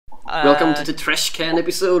Welcome to the trash can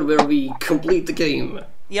episode where we complete the game.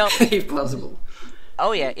 Yep. If possible.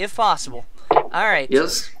 Oh yeah, if possible. Alright.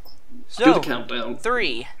 Yes. So, do the countdown.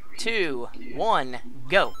 3, 2, 1,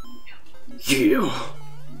 go. Yeah.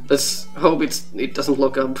 Let's hope it doesn't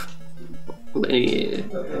look up any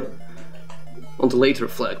on the later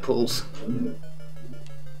flagpoles.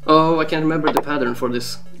 Oh, I can't remember the pattern for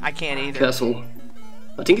this I can't either. castle.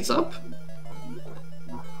 I think it's up.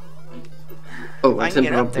 Oh, I can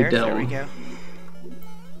get up there. down. There we go.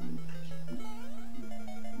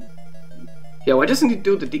 Yeah, why doesn't it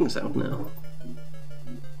do the ding sound now?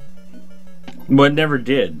 Well, it never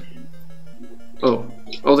did. Oh,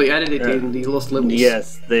 they added it in the Lost Levels.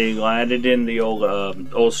 Yes, they added in the old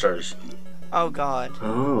All-Stars. Oh god.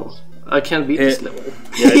 Oh, I can't beat this level.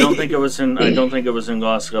 Yeah, I don't think it was in. I don't think it was in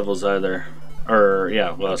Lost Levels either. Or yeah,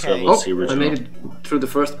 Lost Okay. Levels, the Oh, I original. made it through the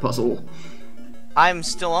first puzzle. I'm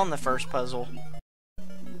still on the first puzzle.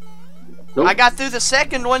 Nope. I got through the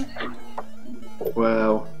second one.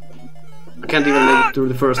 Wow. I can't even make it through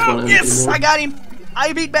the first one Yes, anymore. I got him.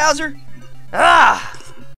 I beat Bowser. Ah.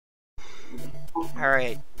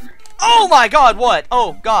 Alright. Oh my god, what?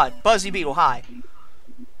 Oh god, Buzzy Beetle, hi.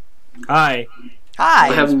 Hi. Hi.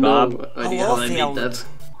 I have no Bob. idea how I beat that.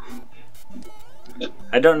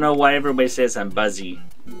 I don't know why everybody says I'm Buzzy.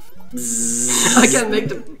 I can't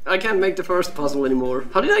make the first puzzle anymore.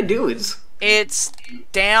 How did I do it? It's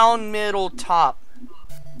down, middle, top.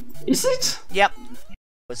 Is it? Yep.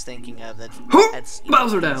 Was thinking of that. That's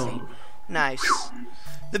Bowser down. Nice.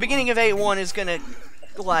 The beginning of 8-1 is gonna,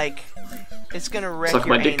 like, it's gonna wreck Suck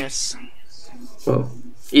your my dick. anus. Well,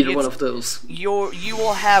 either It's- one of those. You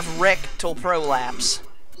will have rectal prolapse.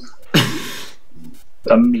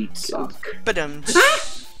 The meat suck. But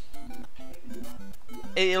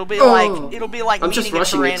it'll be Oh, like I'm just meeting a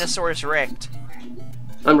rushing it. Tyrannosaurus Rex.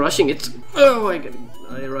 I'm rushing it. Oh,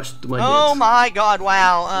 I rushed to my Oh death. my god!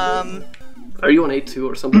 Wow. Are you on 8-2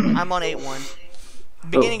 or something? I'm on 8-1.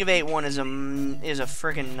 Beginning of 8-1 is a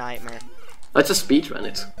freaking nightmare. I just speedrun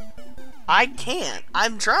it. I can't.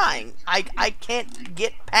 I'm trying. I can't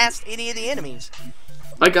get past any of the enemies.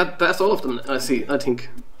 I got past all of them. I think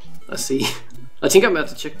I'm at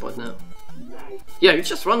the checkpoint now. Yeah, you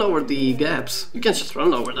just run over the gaps. You can just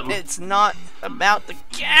run over them. It's not about the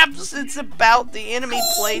gaps. It's about the enemy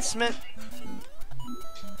placement.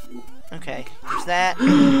 Okay, there's that.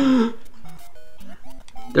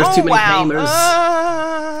 There's too many hammers.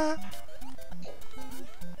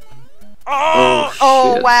 Oh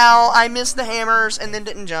shit. wow! I missed the hammers and then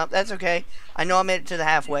didn't jump. That's okay. I know I made it to the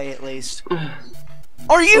halfway at least.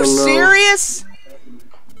 Are you Oh, no. serious?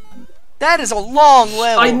 That is a long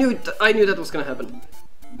level. I knew that was gonna happen.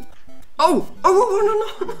 Oh no!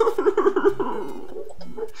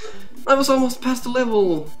 I was almost past the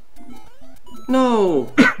level.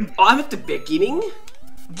 No. Oh, I'm at the beginning.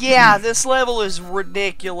 Yeah, this level is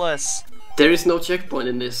ridiculous. There is no checkpoint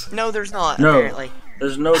in this. No, there's not. No. Apparently.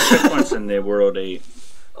 There's no checkpoints in the World 8.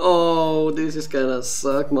 Oh, this is gonna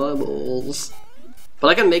suck my balls. But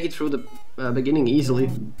I can make it through the beginning easily.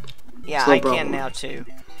 Yeah, It's no I problem. can now too.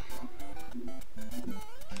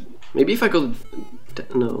 Maybe if I could.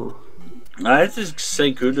 No. I have to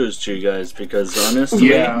say kudos to you guys because honestly,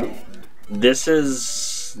 Yeah. this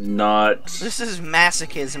is not. This is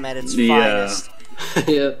masochism at its Yeah. finest.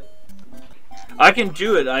 Yeah. I can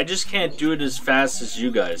do it. I just can't do it as fast as you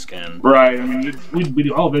guys can. Right, I mean, we'd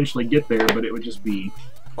all eventually get there, but it would just be...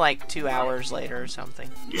 Like 2 hours later or something.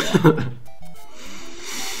 Is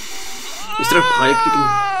there a pipe you can...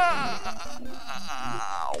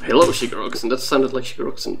 Hello, Shigeroxen. That sounded like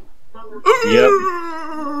Shigeroxen. Yep.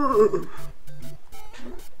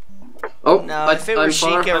 Oh, No, if it was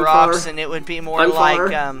I'm Sheikah far. Roxen, it would be more I'm like,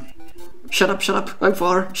 far. Shut up, I'm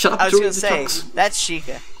far. Shut up, I was through gonna the say, trucks. that's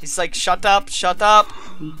Sheikah. He's like, shut up, shut up.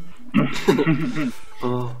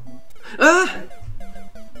 Oh. Ah!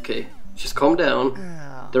 Okay, just calm down.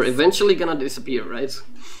 Oh. They're eventually gonna disappear, right?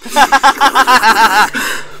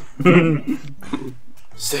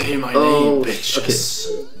 Say my Oh, name, bitches.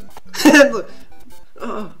 okay.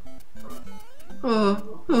 Oh.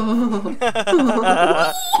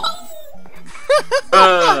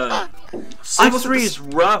 I was 6-3 is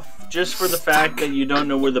rough just for the fact that you don't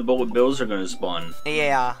know where the bullet bills are going to spawn.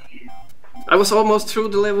 Yeah. I was almost through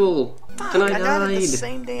the level. Then I I died at the died.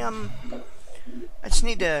 same damn... I just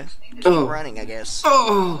need to keep Oh. running, I guess.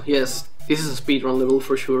 Oh, yes. This is a speedrun level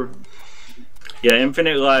for sure. Yeah,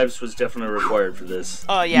 infinite lives was definitely required for this.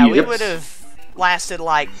 Oh yeah, we Yep. would have lasted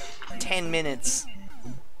like 10 minutes.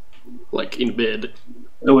 Like in bed.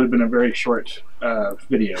 It would have been a very short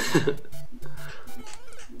video.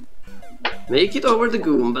 Make it over the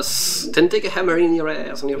Goombas. Then take a hammer in your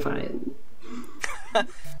ass and you're fine.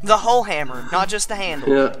 The whole hammer, not just the handle.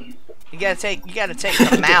 Yeah. You gotta take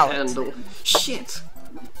the mallet. Handle. Shit.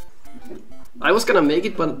 I was gonna make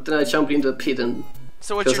it, but then I jumped into the pit and...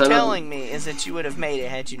 So what you're telling me is that you would have made it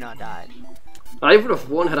had you not died. I would have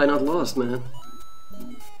won had I not lost, man.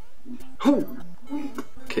 Oh.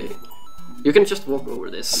 Okay. You can just walk over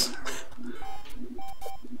this.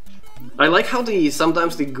 I like how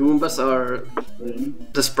sometimes the Goombas are...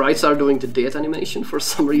 The sprites are doing the death animation for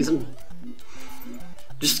some reason.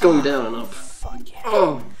 Just going down and up. Fuck yeah.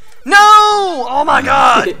 Oh. No! Oh my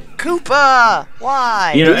god! Koopa!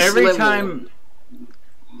 Why? You know, This every level- time...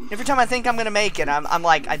 Every time I think I'm gonna make it, I'm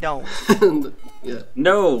like, I don't. Yeah.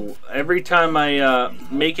 No, every time I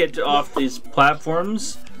make it off these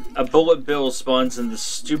platforms, a bullet bill spawns in the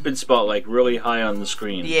stupid spot, like really high on the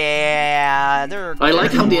screen. Yeah, they're. I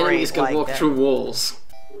like how the great enemies can like walk that. through walls.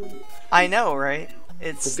 I know, right?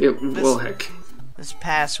 It's Yeah, well, heck. this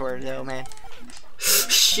password though, man.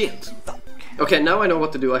 Shit. Okay, now I know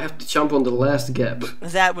what to do. I have to jump on the last gap.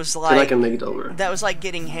 That was Then I like can make it over. that was like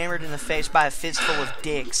getting hammered in the face by a fistful of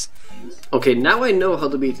dicks. Okay, now I know how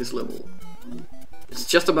to beat this level. It's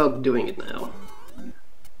just about doing it now.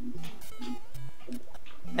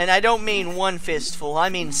 And I don't mean one fistful, I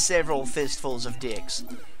mean several fistfuls of dicks.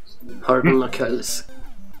 Hard knuckles.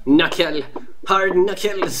 Knuckle. Hard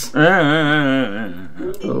knuckles.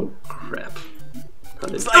 Oh, crap.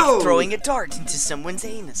 It's like throwing a dart into someone's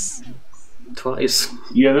anus. Twice.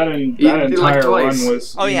 Yeah, that Yeah, like entire twice. run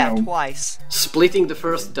was. Oh you yeah, know, twice. Splitting the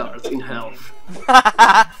first dart in half.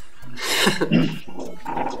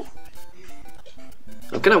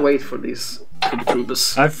 I'm gonna wait for these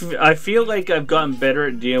Koopas. I feel like I've gotten better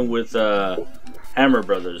at dealing with Hammer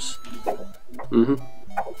Brothers. Mm-hmm.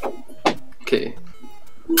 Okay.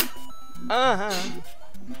 Uh-huh.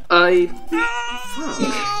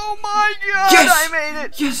 Oh my god, Yes! I made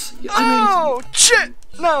it! Yes! I Oh, shit!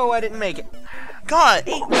 No, I didn't make it. God,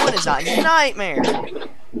 8-1 is a nightmare. made it!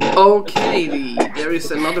 Okay, there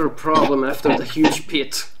is another problem after the huge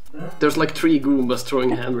pit. There's like 3 Goombas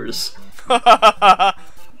throwing hammers.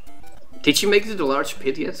 Did you make it to the large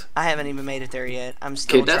pit yet? I haven't even made it there yet. I'm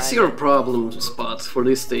still Okay, that's trying your to- problem spot for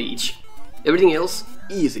this stage. Everything else,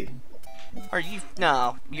 easy. Are you...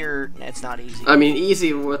 No, you're... It's not easy. I mean,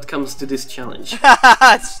 easy when it comes to this challenge.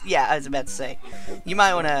 Yeah, I was about to say. You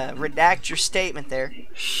might want to redact your statement there.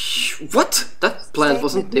 Shh, what? That plant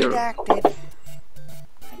wasn't there. Redacted.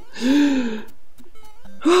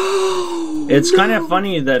 It's kind of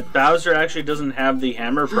funny that Bowser actually doesn't have the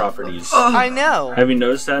hammer properties. I know. Have you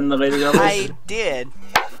noticed that in the later levels? I did.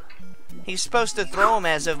 He's supposed to throw him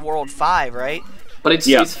as of World 5, right? But it's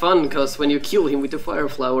Yeah. fun, because when you kill him with the fire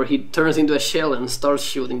flower, he turns into a shell and starts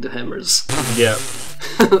shooting the hammers. Yeah.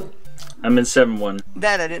 I'm in 7-1.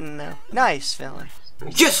 That I didn't know. Nice, Philly.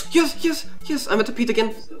 Yes! Yes! Yes! Yes! I'm at the pit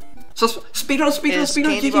again. So speed on, speed on, Is speed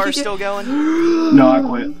on. Candy Yeah, Bar yeah, yeah. still going? No, I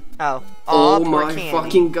quit. Oh. Oh poor my Candy.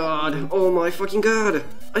 fucking god! Oh my fucking god!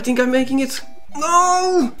 I think I'm making it.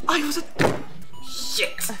 No! I was at.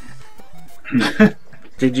 Shit!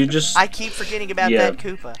 Did you just... I keep forgetting about Yeah. that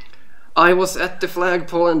Koopa. I was at the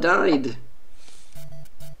flagpole and died.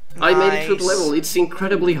 I made it through the Nice. level. It's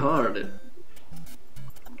incredibly hard.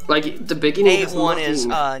 Like the beginning has 8-1 is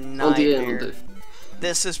nothing a on the nightmare. end.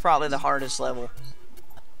 This is probably the hardest level.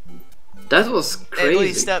 That was crazy. At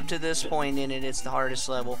least up to this point in it, it's the hardest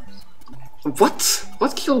level. What?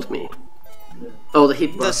 What killed me? Oh, the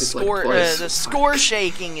hitbox The is score, like twice. the score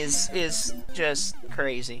shaking is just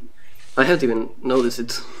crazy. I haven't even noticed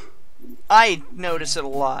it. I notice it a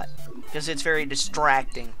lot because it's very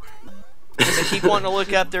distracting. Because I keep wanting to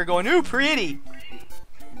look up there, going, "Ooh, pretty."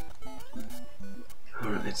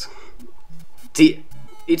 Alright.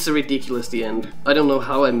 It's ridiculous, the end. I don't know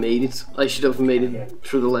how I made it. I should have made it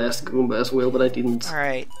through the last Goomba as well, but I didn't. All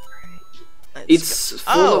right. Let's It's go.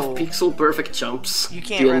 full Oh, of pixel perfect jumps. you the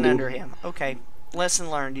can't run ending. under him. Okay. Lesson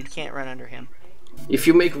learned. You can't run under him. If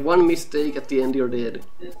you make one mistake at the end, you're dead.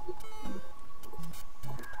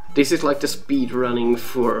 This is like the speed running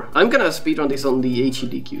for... I'm gonna speed run this on the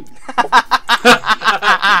HEDQ.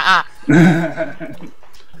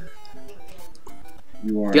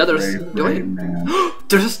 You are The others... brave, Do I... brave man.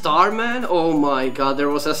 There's a Starman? Oh my god, there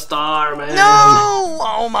was a Starman! No!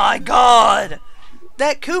 Oh my God!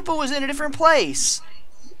 That Koopa was in a different place.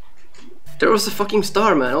 There was a fucking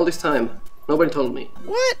Starman all this time. Nobody told me.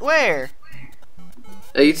 What? Where?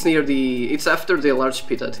 It's near the... It's after the large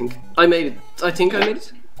pit, I think. I made it. I think I made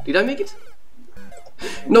it. Did I make it?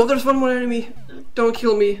 No, there's one more enemy. Don't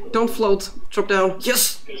kill me. Don't float. Drop down.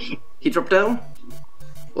 Yes! He dropped down.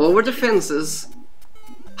 Over the fences.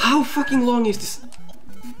 How fucking long is this?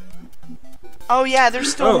 Oh yeah,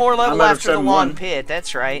 there's still more level I'm out of after the long 7-1. pit.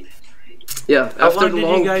 That's right. Yeah, How after long the did you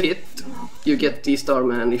long guys- pit, you get the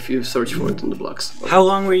Starman if you search for it in the blocks. How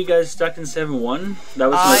long were you guys stuck in 7-1? That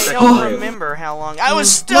was my I second don't play. remember how long. I was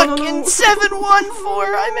stuck no, no. in 7-1-4.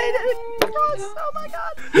 I made it across. Oh my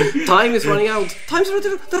god. Time is running out. Time's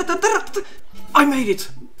running out. I made it.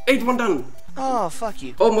 8-1 done. Oh fuck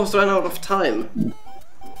you. Almost ran out of time.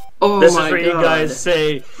 Oh This my is where god. you guys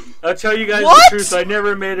say, I'll tell you guys What? the truth, I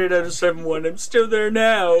never made it out of 7-1. I'm still there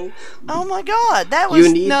now. Oh my god. That was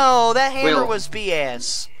You need- no. That hammer Well- was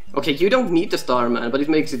BS. Okay, you don't need the Starman, but it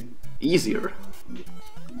makes it easier.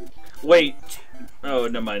 Wait. Oh,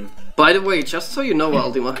 never mind. By the way, just so you know,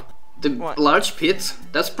 Ultima, the What? large pit,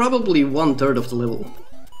 that's probably 1/3 of the level.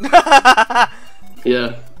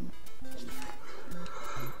 Yeah.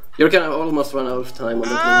 You're gonna almost run out of time on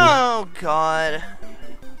that Oh god.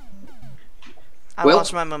 I Well,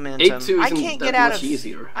 lost my one. momentum. 8-2 I isn't can't that get out much of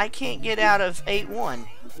easier. I can't get out of 8-1.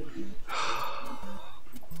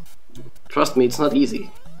 Trust me, it's not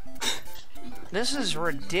easy. This is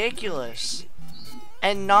ridiculous.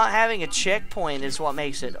 And not having a checkpoint is what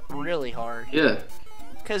makes it really hard. Yeah.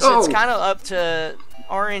 Because Oh. it's kind of up to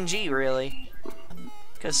RNG, really.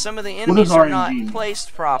 Because some of the is enemies are not RNG?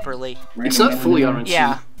 placed properly. It's not fully RNG.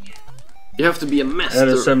 Yeah. You have to be a Out master.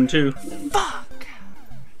 of 7-2. Fuck.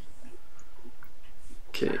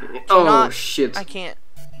 Okay. Oh Cannot- shit. I can't.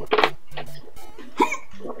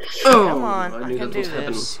 Oh, Come on. I I knew can that do was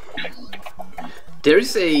happening. this.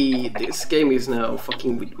 There's a. This game is now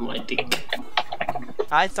fucking with my dick.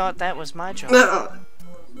 I thought that was my job.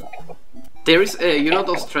 There is a, you know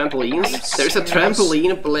those trampolines? There's a Yes.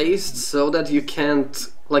 trampoline placed so that you can't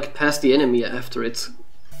like pass the enemy after it.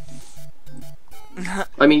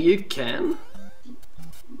 I mean, you can.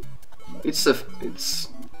 It's.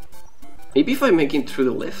 Maybe if I make it through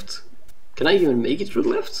the left, can I even make it through the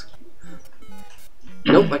left?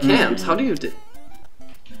 Nope, I can't. How do you do?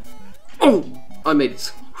 Oh, I made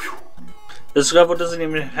it. Whew. This level doesn't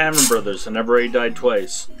even have Hammer Brothers, and I've already died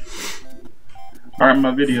twice. Alright,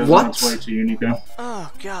 my video's What? on its way to you, Nico.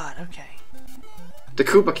 Oh god, okay. The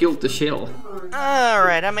Koopa killed the shell.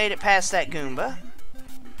 Alright, I made it past that Goomba.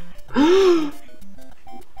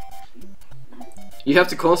 You have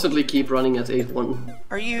to constantly keep running at 8-1.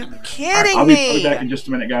 Are you Alright, kidding I'll me? be back in just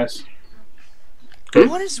a minute, guys.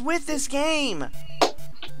 What is with this game?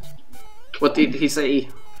 What did he say?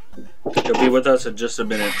 You'll be with us in just a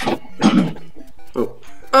minute. Oh.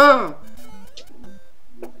 Ah!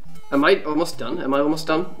 Am I almost done? Am I almost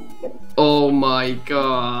done? Oh my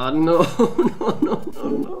god, no, no, no, no,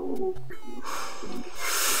 no.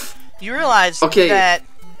 You realize Okay. that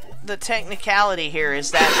the technicality here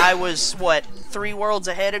is that I was, what, 3 worlds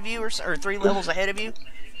ahead of you, or 3 levels ahead of you?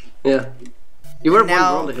 Yeah. You were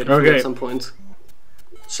Now- one world ahead of me Okay. at some point.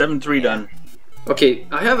 7-3 done. Okay,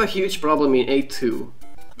 I have a huge problem in 8-2.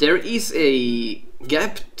 There is a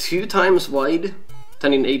gap 2 times wide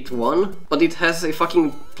than in 8-1, but it has a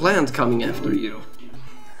fucking plant coming after you.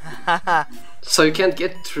 So you can't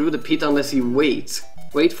get through the pit unless you wait.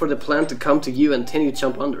 Wait for the plant to come to you and then you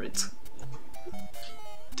jump under it.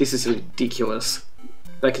 This is ridiculous.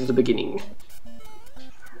 Back to the beginning.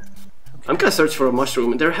 I'm gonna search for a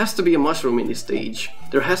mushroom. There has to be a mushroom in this stage.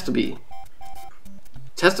 There has to be.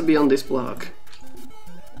 It has to be on this block.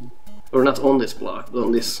 Or not on this block, but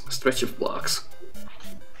on this stretch of blocks.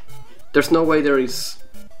 There's no way there is...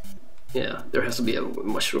 Yeah, there has to be a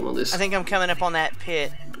mushroom on this. I think I'm coming up on that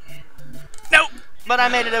pit. Nope! But I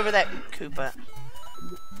made it over that Koopa.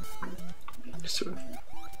 Sure.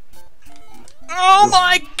 Oh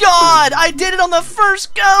my god! I did it on the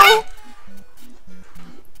first go!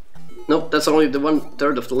 Nope, that's only the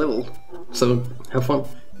 1/3 of the level. So, have fun.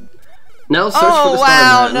 Now search for Oh the wow,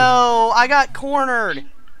 Starman. no! I got cornered!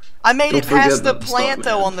 I made Don't it past forget the about the plant though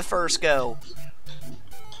Starman. on the first go.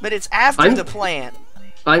 But it's after I'm- the plant.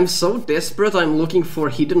 I'm so desperate I'm looking for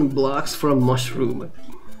hidden blocks for a mushroom.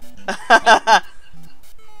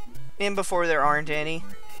 In before there aren't any.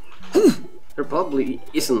 There probably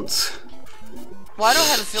isn't. Well, I don't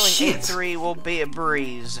have a feeling Shit. 8-3 will be a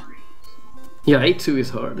breeze. Yeah, 8-2 is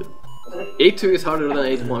hard. 8-2 is harder than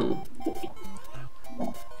 8-1.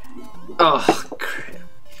 Oh, crap.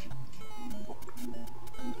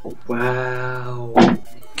 Wow.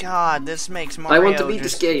 God, this makes I Mario want to beat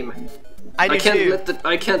just... this game. I do too.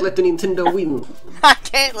 I can't let the Nintendo win. I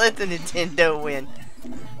can't let the Nintendo win.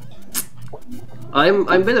 I'm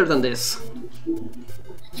better than this.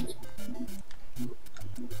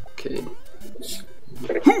 Okay.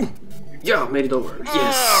 Yeah, made it over.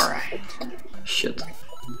 Yes. Alright. Shit.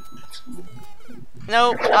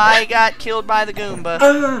 Nope, I got killed by the Goomba.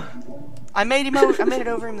 Ah! I made it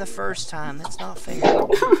over him the first time. That's not fair.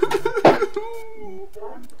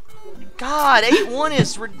 God, 8-1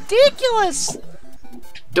 is ridiculous.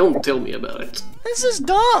 Don't tell me about it. This is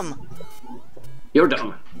dumb. You're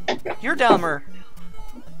dumb. You're dumber.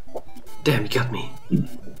 Damn, you got me.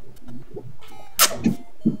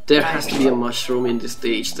 There has to be a mushroom in this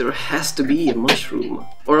stage. There has to be a mushroom.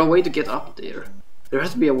 Or a way to get up there. There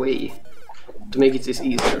has to be a way to make it this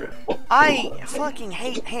easier. I fucking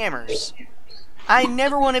hate hammers. I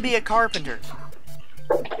never want to be a carpenter.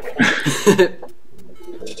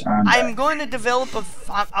 I'm going to develop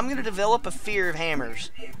a fear of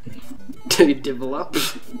hammers. Can you develop?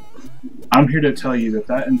 I'm here to tell you that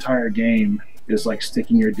that entire game is like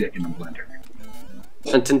sticking your dick in a blender.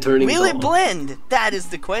 And then turning Will it on. blend? That is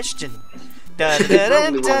the question. Da da da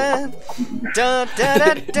da da da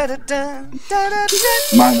da da da da.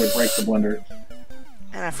 Mine would break the blender.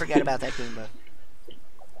 And I forgot about that Goomba.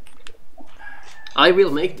 I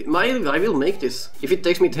will make I will make this. If it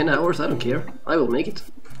takes me 10 hours, I don't care. I will make it.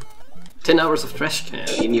 10 hours of trash can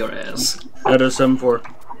in your ass. That is 7-4.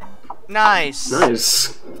 Nice.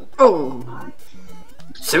 Nice. Oh.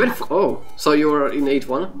 7. Oh, so you're in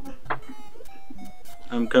 8-1?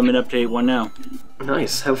 I'm coming up to 8-1 now.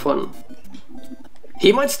 Nice, have fun.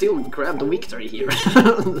 He might still grab the victory here.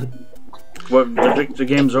 Well, the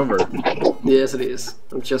game's over. Yes, it is.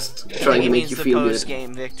 I'm just trying He to make means you the feel good.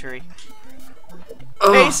 post-game victory.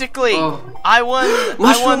 Oh, Basically, oh. I won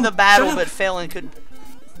Mushroom, the battle, shut up. but Phelan could.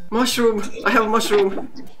 Mushroom! I have a mushroom!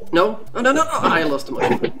 No? Oh, no, no, no! I lost a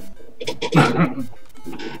mushroom.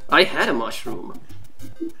 I had a mushroom.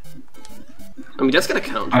 I mean, that's gonna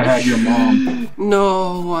count. I had your mom.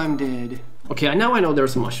 No, I'm dead. Okay, now I know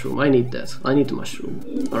there's a mushroom. I need that. I need the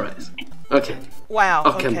mushroom. Alright. Okay. Wow.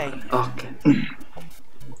 Okay. Okay. Okay.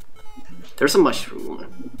 There's a mushroom.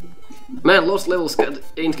 Man, lost levels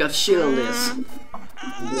ain't got shit on this.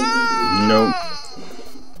 Nope.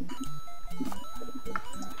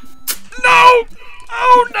 No!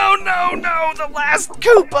 Oh no! The last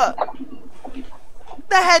Koopa.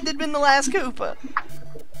 That had to have been the last Koopa.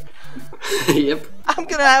 Yep. I'm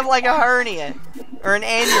gonna have like a hernia or an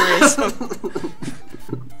aneurysm.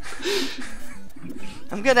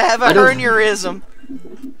 I'm gonna have a herniarism.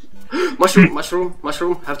 Mushroom, mushroom,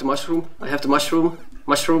 mushroom. Have the mushroom. I have the mushroom.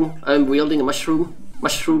 Mushroom. I'm wielding a mushroom.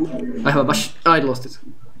 Mushroom. I have a I lost it.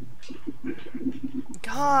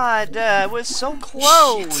 God, it was so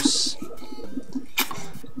close.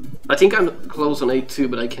 I think I'm close on 8-2,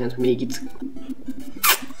 but I can't make it.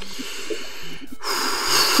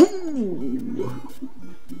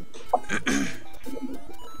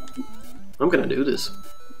 I'm gonna do this.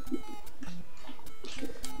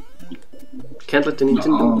 Can't let the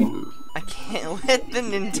Nintendo win. I can't let the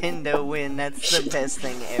Nintendo win. That's the best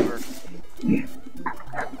thing ever.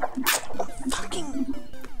 Fucking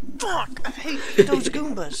fuck! I hate those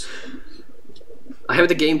Goombas. I have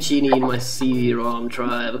the Game Genie in my CD-ROM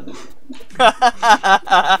drive.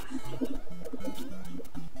 I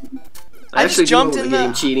just jumped in the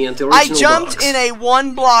Game Genie and the I original jumped box. in a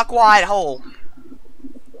 1 block wide hole.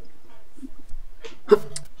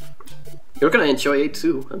 You're gonna enjoy it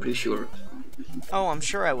too, I'm pretty sure. Oh, I'm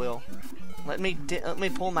sure I will. Let me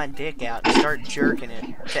pull my dick out and start jerking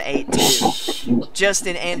it to 8-2, just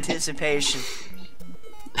in anticipation.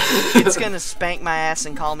 It's gonna spank my ass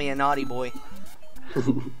and call me a naughty boy.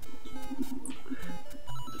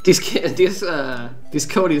 This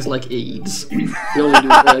code is like AIDS. You only do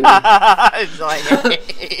like, It's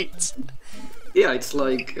like AIDS. yeah, it's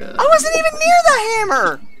like I wasn't even near the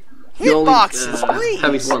hammer. you only Hitboxes, please.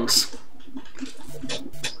 have it once.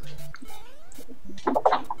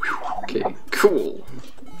 Okay, cool.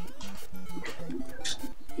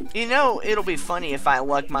 You know, it'll be funny if I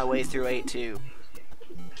luck my way through 8-2.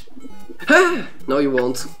 No, you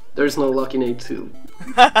won't. There's no luck in 8-2.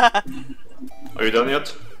 Are you done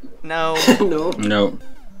yet? No. No. No.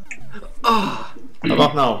 Oh, How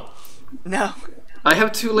about now? No. I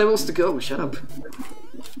have 2 levels to go. Shut up.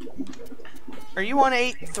 Are you on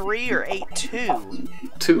 8-3 or 8-2?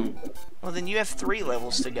 2. Well, then you have 3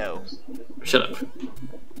 levels to go. Shut up.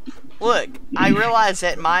 Look, I realize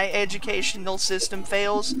that my educational system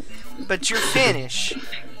fails, but you're Finnish.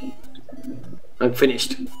 I'm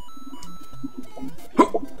finished.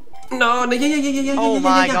 No, no, yeah. Oh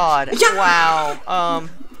my god. Yeah. Wow.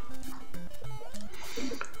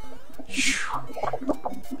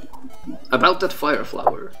 About that fire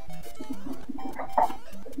flower.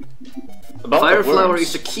 About Fire the flower worms.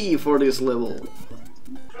 is the key for this level.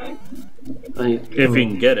 If you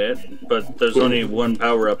can get it, but there's only one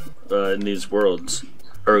power-up in these worlds,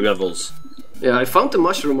 or levels. Yeah, I found the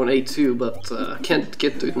mushroom on A2, but I can't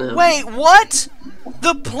get to it now. Wait, what?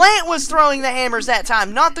 The plant was throwing the hammers that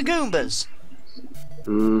time, not the Goombas.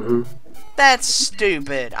 Mm-hmm. That's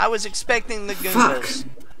stupid. I was expecting the Goombas.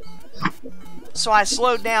 Fuck. So I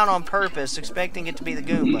slowed down on purpose, expecting it to be the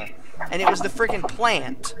Goomba. And it was the freaking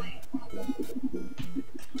plant.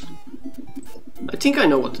 I think I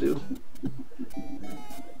know what to do.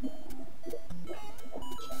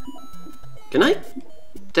 Can I?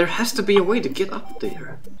 There has to be a way to get up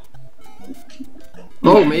there.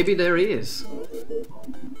 Oh, maybe there is.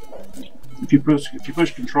 If you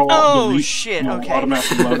push control, Oh, delete, shit, you'll okay.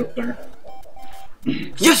 automatically load up there.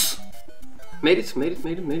 Yes! Made it.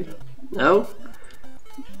 Now,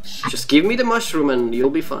 just give me the mushroom and you'll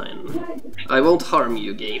be fine. I won't harm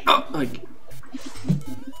you, game. Oh,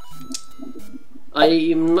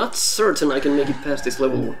 I'm not certain I can make it past this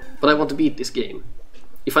level, but I want to beat this game.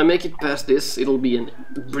 If I make it past this, it'll be a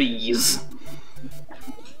breeze.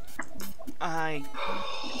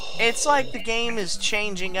 It's like the game is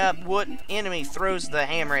changing up what enemy throws the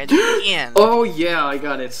hammer at the end. Oh yeah, I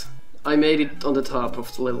got it. I made it on the top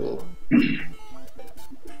of the level.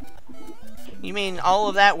 You mean all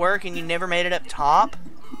of that work and you never made it up top?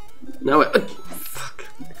 Now fuck.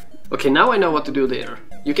 Okay, now I know what to do there.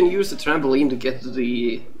 You can use the trampoline to get to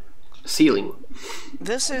the ceiling.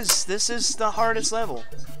 This is the hardest level.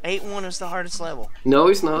 8-1 is the hardest level. No,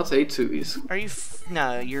 it's not. A2 is. Are you?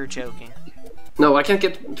 No, you're joking. No, I can't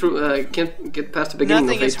get through. Can't get past the beginning.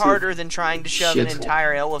 Nothing of is A2. harder than trying to shove an Shit.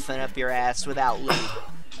 entire elephant up your ass without lube.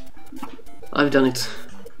 I've done it.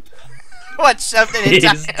 What, shoved an He's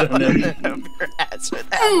entire done it. elephant up your ass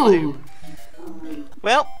without lube?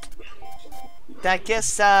 Well, I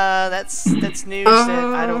guess that's news that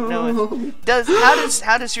I don't know.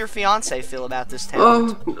 How does your fiance feel about this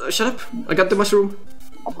talent? Oh, shut up! I got the mushroom.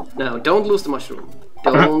 Now, don't lose the mushroom.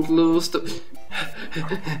 Don't lose the.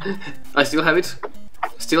 I still have it.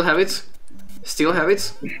 Still have it. Still have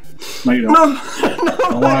it. No, you don't. No,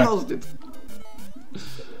 no, lie. I lost it.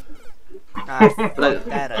 I fucked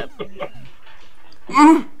that up.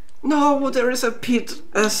 No, there is a pit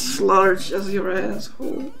as large as your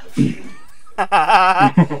asshole.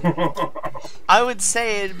 I would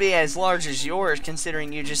say it'd be as large as yours,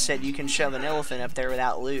 considering you just said you can shove an elephant up there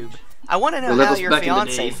without lube. I want to know Well, that how was your back in the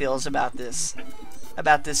fiance day. feels about this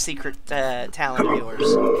secret talent of yours.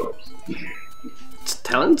 It's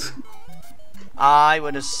talent? I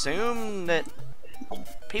would assume that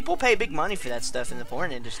people pay big money for that stuff in the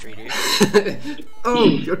porn industry, dude. Oh,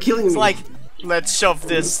 you're killing me. It's like, let's shove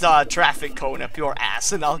this traffic cone up your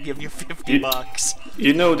ass and I'll give you 50 bucks.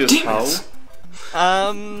 You know this how?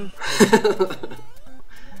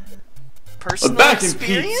 Personal Back in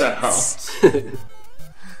experience? Pizza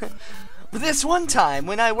Hut. This one time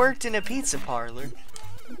when I worked in a pizza parlor.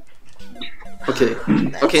 Okay.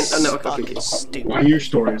 Okay. No. Fucking Okay. stupid. Your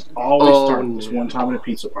stories always Oh, start this no. one time in a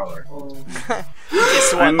pizza parlor.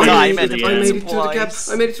 This one I time made at it the to the I made pizza it to the gap. place.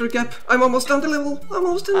 I made it to the gap. I'm almost down the level. I'm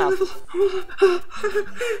almost down the level.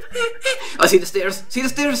 I see the stairs. See the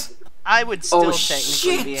stairs. I would still Oh,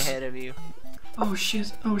 technically be shit. ahead of you. Oh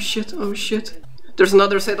shit. Oh shit. Oh shit. There's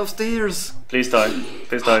another set of stairs. Please die.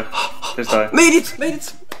 Please die. Please die. Made it. Made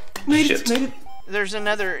it. Made Shit. it. Made it. There's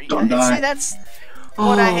another. Don't die. See, that's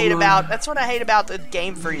what I Oh, hate no. about. That's what I hate about the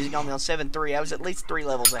game freezing on me on 7-3. I was at least 3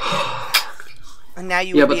 levels ahead. And now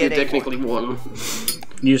you Yeah, would but be you at 8-1. technically won.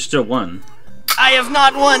 You still won. I have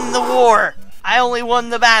not won the war. I only won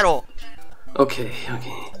the battle. Okay.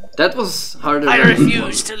 Okay. That was harder. I than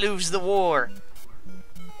refuse to lose the war.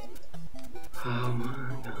 Oh my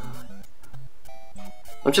god.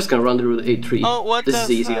 I'm just gonna run through the A3. Oh, what this the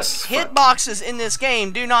is easy fuck? as fuck. Hitboxes in this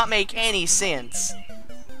game do not make any sense.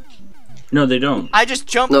 No, they don't. I just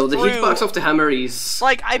jumped No, the through. hitbox of the hammer is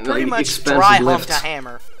like I pretty like, much expansive dry left. humped a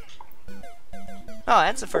hammer. Oh,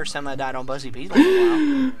 that's the first time I died on Buzzy Bees in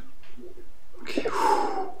a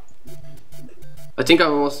while. I think I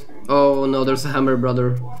almost. Oh no, there's a hammer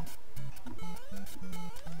brother.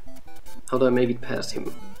 How do I make it past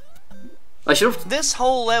him? I should have. This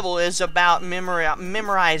whole level is about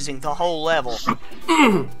memorizing the whole level.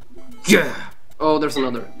 Yeah. Oh, there's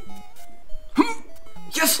another.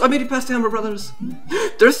 Yes, I made it past the hammer brothers.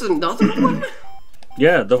 There's another one.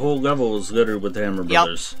 Yeah, the whole level is littered with Hammer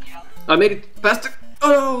Brothers. I made it past the.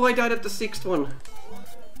 Oh, I died at the 6th one.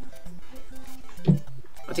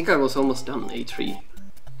 I think I was almost done A3.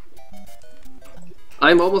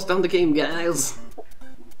 I'm almost done the game, guys.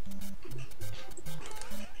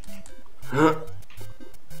 Huh.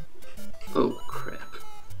 Oh crap.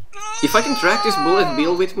 If I can track this bullet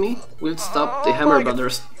bill with me, will it stop the Hammer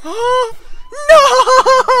Brothers? I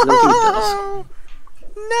don't think it does.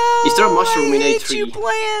 No! Is there a mushroom in I hate A3? you,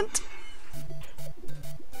 plant!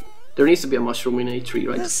 There needs to be a mushroom in A3,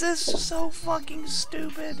 right? This is so fucking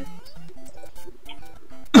stupid.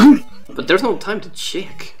 But there's no time to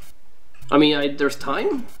check. I mean, there's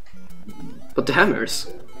time, but the hammers.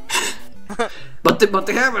 but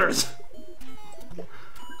the hammers.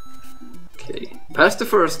 Okay, past the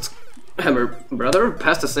first hammer, brother.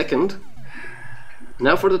 Past the second.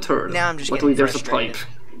 Now for the third. Now I'm just Luckily, getting there's a pipe. frustrated.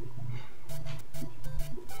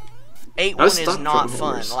 I 8-1 was is stuck not from fun.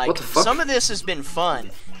 hammers. Like, What the fuck? some of this has been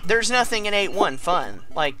fun. There's nothing in 8-1 fun.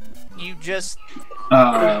 Like, you just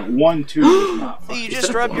 1, 2 is not fun. you Is just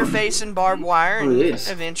that rub your one? face in barbed wire Oh, and it is.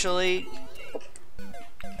 eventually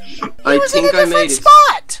I was in think a I different made it.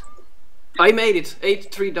 spot. I made it.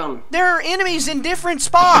 8-3 done. There are enemies in different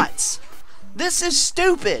spots. This is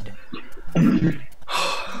stupid. I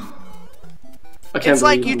can't It's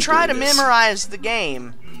like believe you I'm try to doing this. memorize the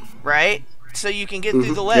game, right? So you can get Mm-hmm.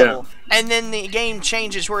 through the level, and then the game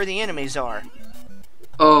changes where the enemies are.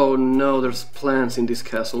 Oh no, there's plants in this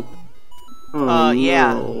castle. Oh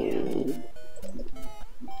yeah. no.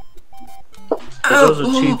 But those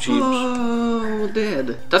are cheap cheeps. Oh,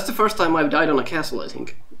 dead. That's the first time I've died on a castle, I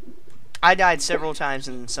think. I died several times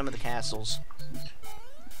in some of the castles.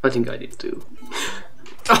 I think I did too.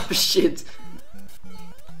 Oh shit.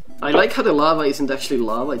 I like how the lava isn't actually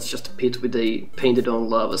lava, it's just a pit with a painted on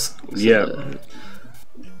lavas. Yeah.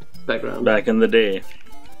 Background. Back in the day.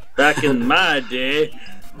 Back in my day.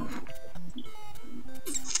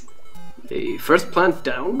 Okay, first plant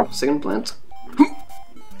down, second plant.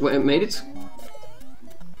 Wait, I made it?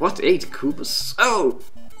 What? 8 Koopas? Oh!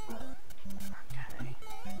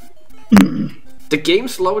 The game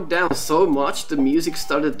slowed down so much the music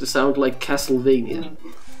started to sound like Castlevania.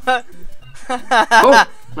 Oh!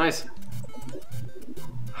 Nice.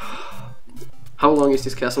 How long is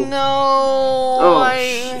this castle? No, Oh, I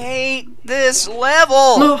shit. hate this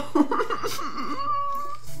level. No!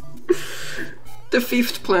 The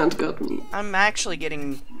 5th plant got me. I'm actually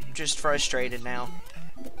getting just frustrated now.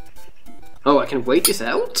 Oh, I can wait this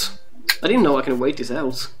out? I didn't know I can wait this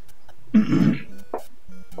out. Alright,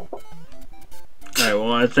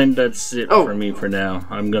 well, I think that's it Oh. for me for now.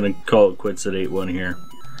 I'm gonna call it quits at 8-1 here.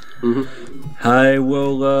 Mm-hmm. I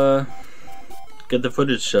will, get the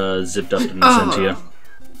footage, zipped up and sent to you.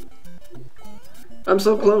 I'm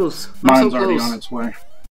so close. I'm Mine's so already close. on its way.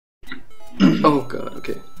 Oh god,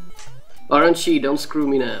 okay. RNG, don't screw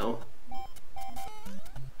me now.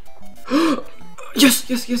 Yes,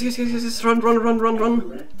 yes, yes, yes, yes, yes, yes, run, run, run, run,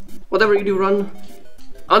 run. Whatever you do, run.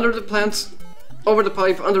 Under the plants, over the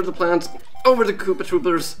pipe, under the plant, over the Koopa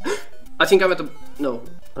Troopers. I think I'm at the... No,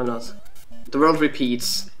 I'm not. The world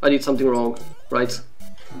repeats. I did something wrong, right?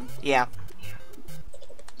 Yeah.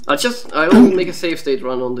 I'll make a save state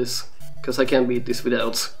run on this, because I can't beat this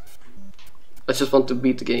without. I just want to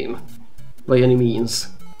beat the game, by any means.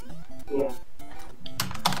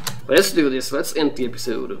 Let's do this, let's end the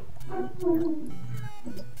episode.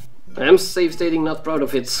 I am save stating, not proud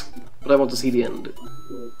of it, but I want to see the end.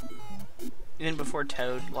 Even before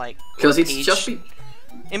Toad, like, Because it's Peach. just...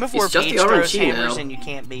 And before it's just Peach the throws RNG hammers now. and you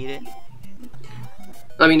can't beat it.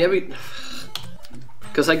 I mean,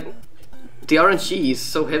 because the RNG is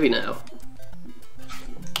so heavy now.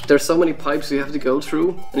 There's so many pipes you have to go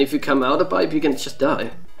through, and if you come out a pipe, you can just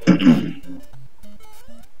die.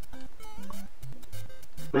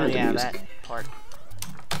 Oh Man, the yeah, music. that part.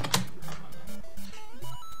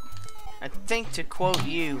 I think to quote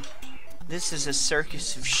you, this is a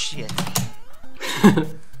circus of shit.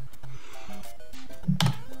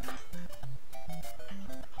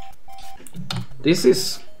 This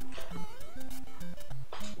is...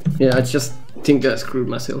 Yeah, I just think I screwed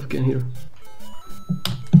myself again here.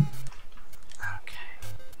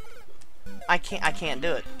 Okay. I can't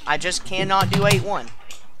do it. I just cannot do 8-1.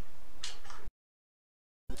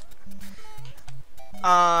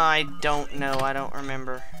 I don't know. I don't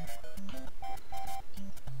remember.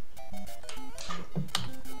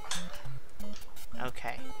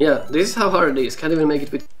 Okay. Yeah, this is how hard it is. Can't even make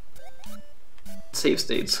it with save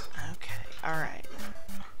states. Okay. Alright.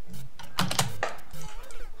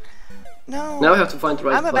 No. Now I have to find the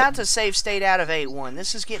right I'm pipe. about to save state out of 8-1.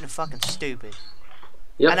 This is getting fucking stupid.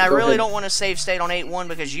 Yep, And I go really ahead. don't want to save state on 8-1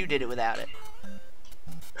 because you did it without it.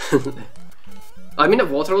 I'm in a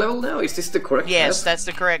water level now? Is this the correct Yes, path? that's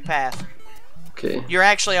the correct path. Okay. You're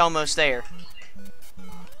actually almost there.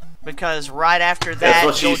 Because right after That's that,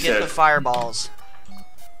 what she you'll get said. the fireballs.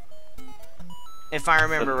 If I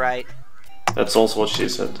remember right. That's also what she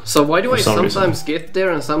said. So why do For I some reason. sometimes get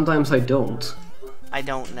there and sometimes I don't? I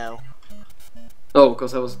don't know. Oh,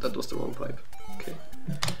 because that was the wrong pipe. Okay.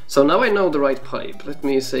 So now I know the right pipe. Let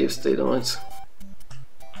me save state on it.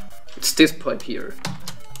 It's this pipe here.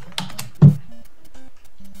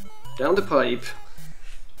 Down the pipe.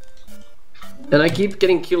 And I keep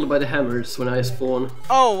getting killed by the hammers when I spawn.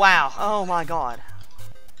 Oh wow! Oh my god!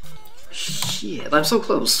 Shit, I'm so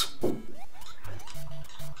close.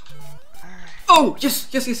 Oh, yes,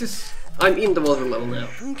 yes, yes, yes. I'm in the water level now.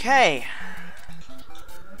 Okay.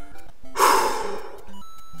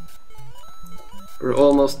 We're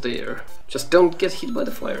almost there. Just don't get hit by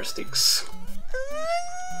the fire sticks.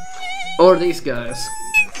 Or these guys.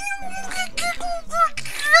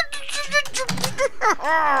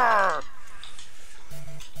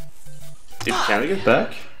 Can we get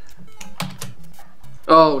back?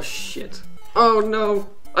 Oh shit. Oh no.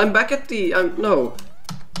 I'm back at the... no.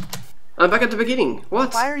 I'm back at the beginning.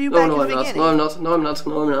 What? Why are you no, back no, at the I'm beginning? not. No, I'm not.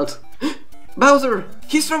 No, I'm not. No, I'm not. Bowser!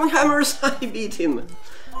 He's throwing hammers! I beat him.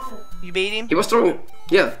 You beat him? He was throwing...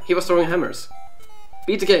 Yeah, he was throwing hammers.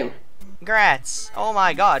 Beat the game. Grats. Oh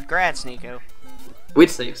my god, grats, Nico. With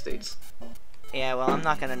save states. Yeah, well, I'm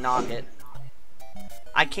not gonna knock it.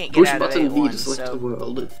 I can't get Push out of button B A1, to select so... the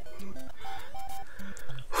world.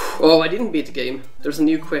 Oh, I didn't beat the game. There's a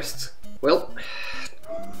new quest. Well...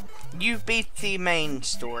 You beat the main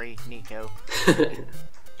story, Nico.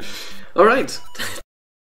 Alright.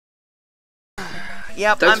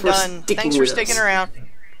 Yep, Thanks I'm for done. sticking Thanks for with sticking us. around.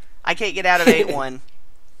 I can't get out of 8-1.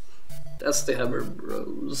 That's the Hammer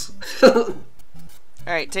Bros.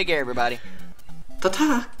 Alright, take care, everybody.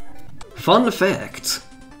 Ta-ta! Fun fact.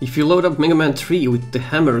 If you load up Mega Man 3 with the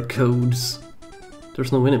hammer codes,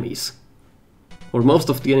 there's no enemies. Or most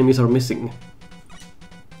of the enemies are missing.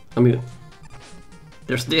 I mean,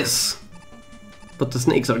 there's this. But the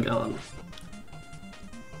snakes are gone.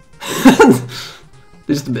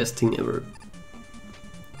 This is the best thing ever.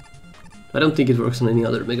 I don't think it works on any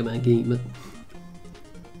other Mega Man game, but...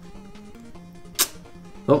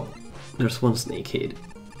 Oh, there's one snake head.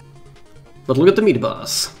 But look at the meat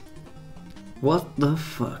boss. What the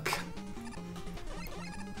fuck?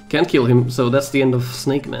 Can't kill him, so that's the end of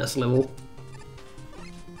Snake Mass level.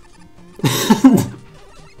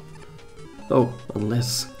 Oh,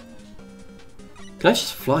 unless... Can I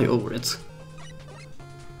just fly over it?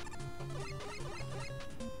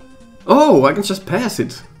 Oh, I can just pass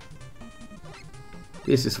it!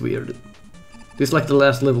 This is weird. This is like the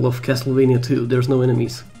last level of Castlevania 2, there's no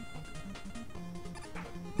enemies.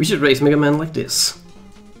 We should race Mega Man like this.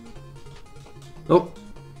 Oh.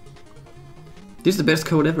 This is the best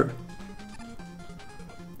code ever.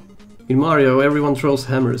 In Mario, everyone throws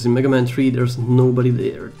hammers. In Mega Man 3, there's nobody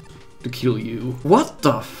there to kill you. What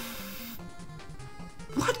the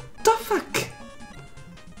What the fuck?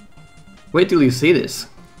 Wait till you see this.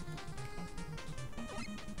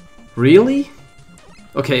 Really?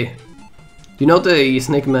 Okay. You know the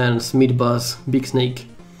Snake Man's mid-boss, Big Snake?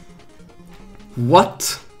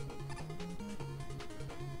 What?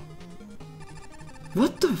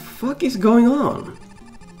 What the fuck is going on?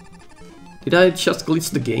 Did I just glitch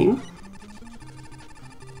the game?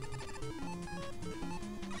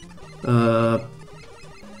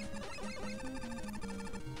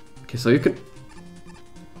 Okay, so you can...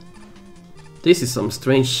 This is some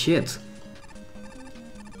strange shit.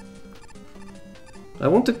 I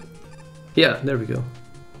want to... Yeah, there we go.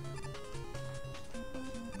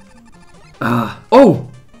 Ah, oh!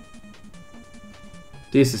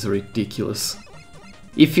 This is ridiculous.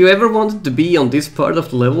 If you ever wanted to be on this part of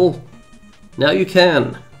the level, now you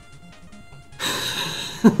can.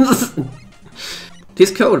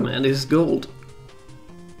 This code, man, this is gold.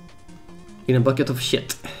 In a bucket of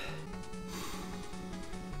shit.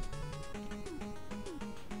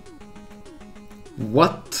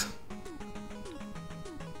 What?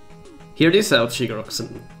 Hear this out,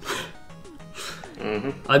 Shigeroxen.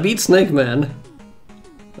 I beat Snake Man.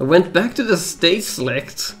 I went back to the stage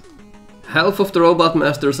select. Half of the robot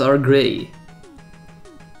masters are grey.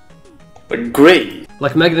 But grey?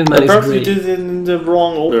 Like Magnet Man is Apparently grey. you did it in the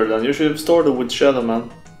wrong order then. You should have started with Shadow Man.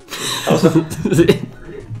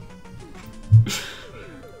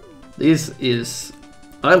 This is...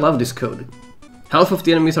 I love this code. Half of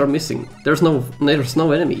the enemies are missing. There's no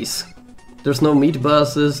enemies. There's no meat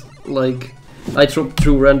bosses, like... I drop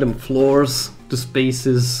through random floors to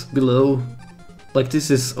spaces below. Like, this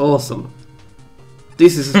is awesome.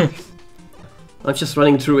 This is... I'm just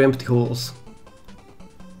running through empty halls.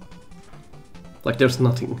 Like there's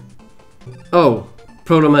nothing. Oh,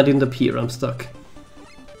 Proto Man didn't appear, I'm stuck.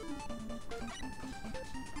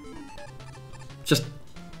 Just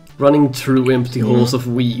running through empty halls of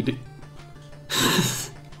weed.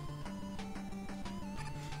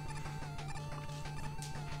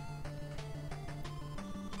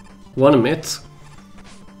 Wanna admit?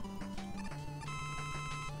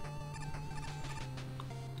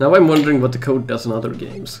 Now I'm wondering what the code does in other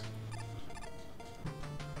games.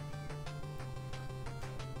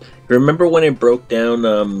 Remember when it broke down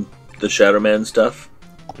the Shadow Man stuff?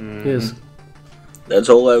 Yes. That's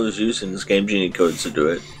all I was using is Game Genie codes to do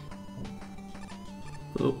it.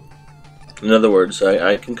 Oh. In other words,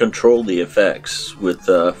 I can control the effects with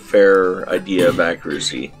a fair idea of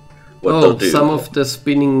accuracy. What they'll do. Some of the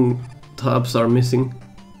spinning tabs are missing.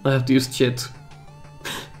 I have to use Chit.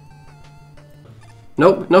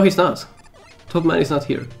 No, he's not. Top Man is not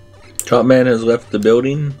here. Top Man has left the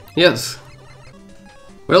building. Yes.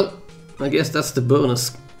 Well, I guess that's the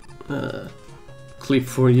bonus clip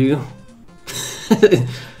for you.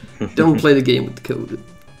 Don't play the game with code.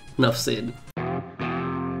 Enough said.